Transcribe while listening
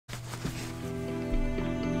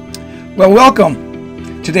Well,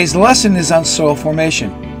 welcome. Today's lesson is on soil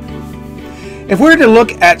formation. If we were to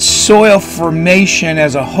look at soil formation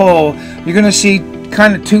as a whole, you're going to see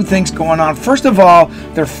kind of two things going on. First of all,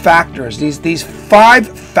 they're factors. These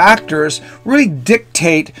 5 factors really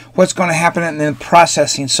dictate what's going to happen in the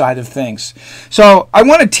processing side of things. So I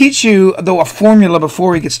want to teach you, though, a formula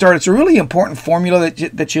before we get started. It's a really important formula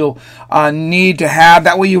that you'll need to have.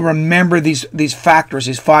 That way you remember these factors,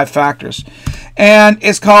 these 5 factors. And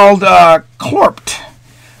it's called CLORPT.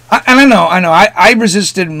 I know, I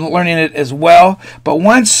resisted learning it as well, but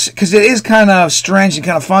once, because it is kind of strange and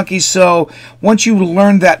kind of funky, so once you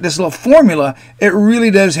learn this little formula, it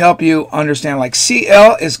really does help you understand. Like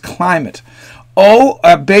CL is climate. O,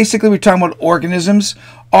 basically we're talking about organisms.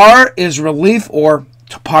 R is relief or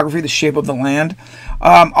topography, the shape of the land.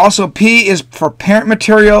 Also, P is for parent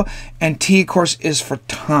material, and T, of course, is for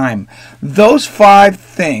time. Those 5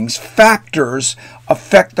 things, factors,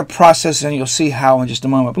 affect the process, and you'll see how in just a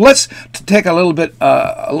moment. But let's take a little bit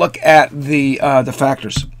a look at the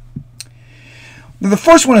factors. The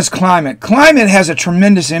first one is climate. Climate has a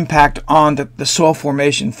tremendous impact on the soil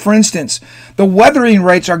formation. For instance, the weathering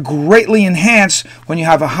rates are greatly enhanced when you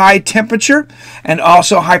have a high temperature and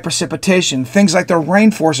also high precipitation. Things like the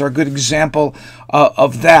rainforests are a good example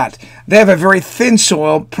of that. They have a very thin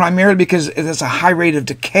soil, primarily because it has a high rate of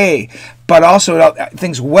decay, but also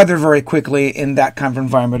things weather very quickly in that kind of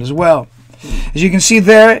environment as well. As you can see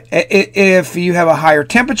there, if you have a higher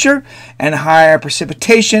temperature and higher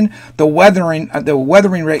precipitation, the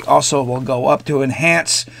weathering rate also will go up to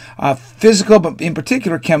enhance physical, but in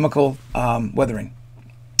particular chemical weathering.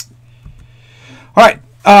 All right.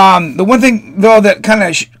 The one thing though that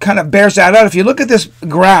kind of bears that out, if you look at this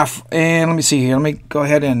graph, and let me see here, let me go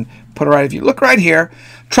ahead and put it right. If you look right here,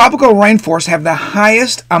 tropical rainforests have the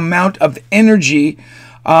highest amount of energy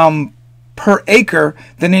per acre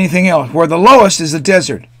than anything else, where the lowest is the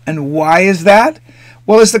desert. And why is that?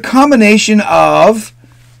 Well, it's the combination of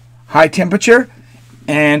high temperature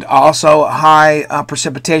and also high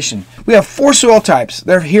precipitation. We have 4 soil types.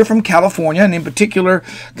 They're here from California, and in particular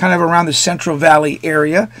kind of around the Central Valley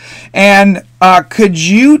area. And could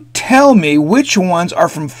you tell me which ones are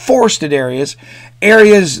from forested areas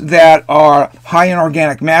that are high in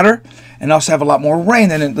organic matter and also have a lot more rain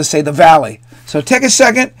than, let's say, the valley? So take a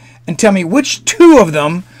second and tell me which 2 of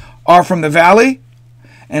them are from the valley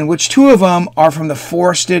and which 2 of them are from the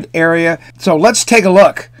forested area. So let's take a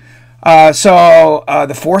look.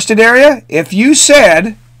 The forested area, if you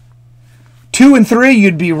said 2 and 3,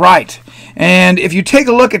 you'd be right. And if you take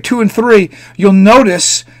a look at 2 and 3, you'll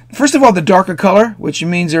notice, first of all, the darker color, which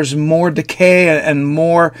means there's more decay and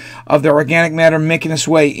more of the organic matter making its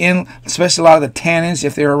way in, especially a lot of the tannins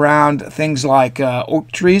if they're around things like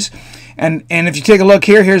oak trees. And if you take a look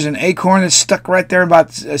here, here's an acorn that's stuck right there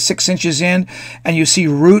about 6 inches in, and you see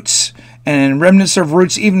roots and remnants of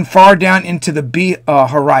roots even far down into the B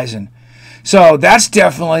horizon. So that's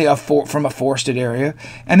definitely from a forested area.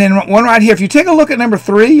 And then one right here, if you take a look at number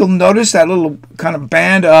 3, you'll notice that little kind of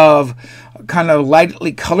band of kind of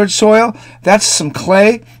lightly colored soil. That's some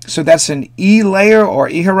clay, so that's an E layer or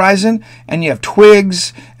E horizon, and you have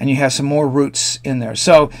twigs and you have some more roots in there.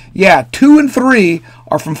 So yeah, 2 and 3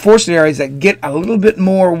 are from forested areas that get a little bit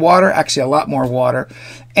more water, actually a lot more water.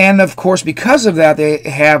 And of course, because of that, they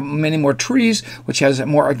have many more trees, which has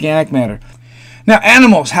more organic matter. Now,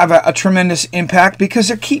 animals have a tremendous impact because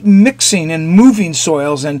they keep mixing and moving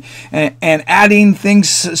soils and adding things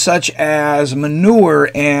such as manure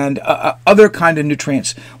and other kind of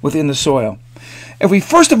nutrients within the soil. If we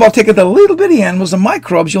first of all take the little bitty animals, the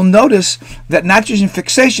microbes, you'll notice that nitrogen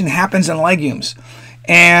fixation happens in legumes.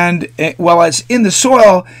 And while it's in the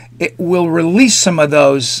soil, it will release some of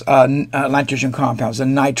those nitrogen compounds, the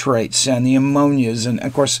nitrates and the ammonias, and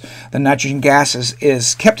of course the nitrogen gas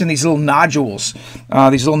is kept in these little nodules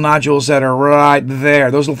that are right there.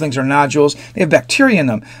 Those little things are nodules. They have bacteria in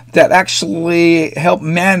them that actually help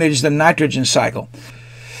manage the nitrogen cycle.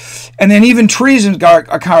 And then even trees are,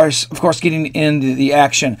 of course, getting into the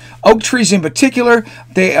action. Oak trees in particular,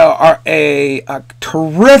 they are a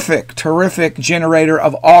terrific generator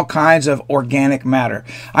of all kinds of organic matter.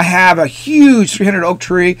 I have a huge 300 oak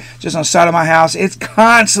tree just on the side of my house. It's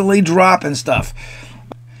constantly dropping stuff.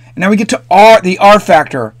 And now we get to the R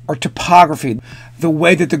factor, or topography, the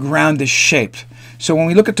way that the ground is shaped. So when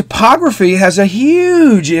we look at topography, it has a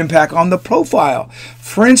huge impact on the profile.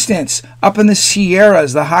 For instance, up in the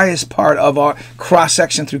Sierras, the highest part of our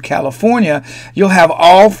cross-section through California, you'll have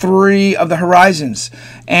all 3 of the horizons.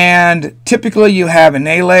 And typically you have an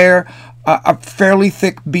A layer, a fairly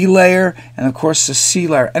thick B layer, and of course the C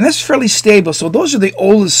layer, and that's fairly stable. So those are the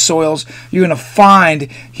oldest soils you're going to find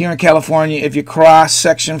here in California if you cross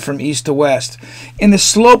section from east to west. In the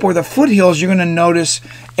slope or the foothills, you're going to notice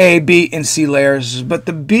A, B, and C layers, but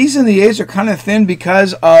the B's and the A's are kind of thin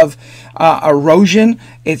because of erosion.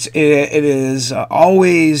 It is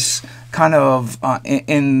always kind of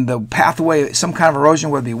in the pathway, some kind of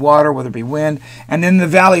erosion, whether it be water, whether it be wind. And then the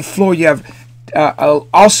valley floor, you have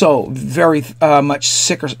also very much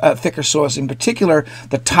thicker soils. In particular,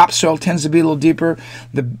 the topsoil tends to be a little deeper.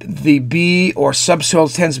 The B or subsoil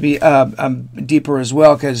tends to be deeper as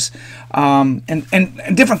well, because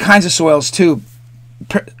and different kinds of soils too.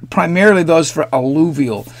 Primarily those for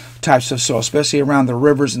alluvial types of soil, especially around the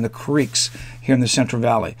rivers and the creeks here in the Central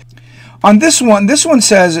Valley. On this one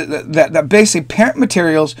says that basically parent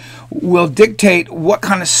materials will dictate what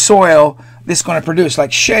kind of soil it's going to produce,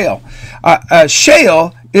 like shale.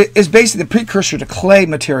 Shale is basically the precursor to clay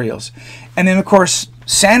materials. And then, of course,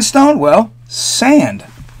 sandstone, well, sand.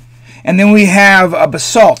 And then we have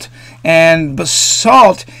basalt. And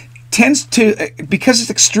basalt tends to, because it's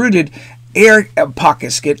extruded, air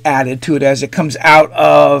pockets get added to it as it comes out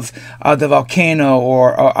of the volcano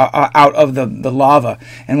or out of the lava.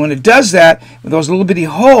 And when it does that, those little bitty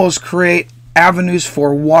holes create avenues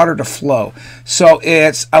for water to flow. So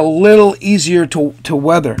it's a little easier to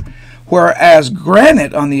weather. Whereas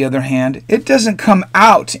granite, on the other hand, it doesn't come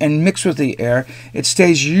out and mix with the air. It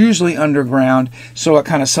stays usually underground, so it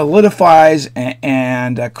kind of solidifies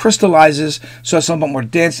and crystallizes, so it's a little bit more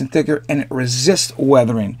dense and thicker, and it resists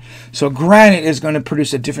weathering. So granite is going to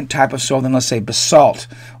produce a different type of soil than, let's say, basalt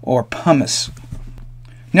or pumice.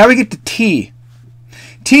 Now we get to T.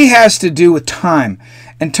 T has to do with time.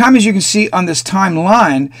 And time, as you can see on this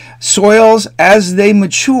timeline, soils, as they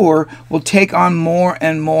mature, will take on more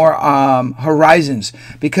and more horizons,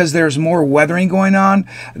 because there's more weathering going on.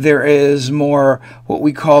 There is more what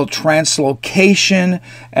we call translocation,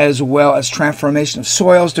 as well as transformation of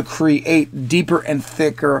soils to create deeper and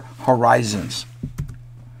thicker horizons.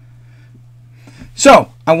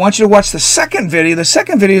 So, I want you to watch the second video. The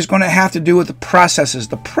second video is going to have to do with the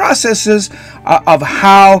processes of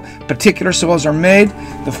how particular soils are made.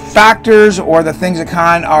 The factors, or the things that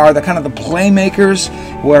are the kind of the playmakers,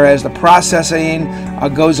 whereas the processing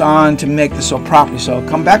goes on to make the soil properly. So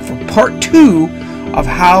come back for part 2 of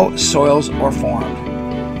how soils are formed.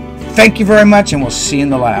 Thank you very much, and we'll see you in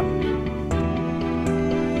the lab.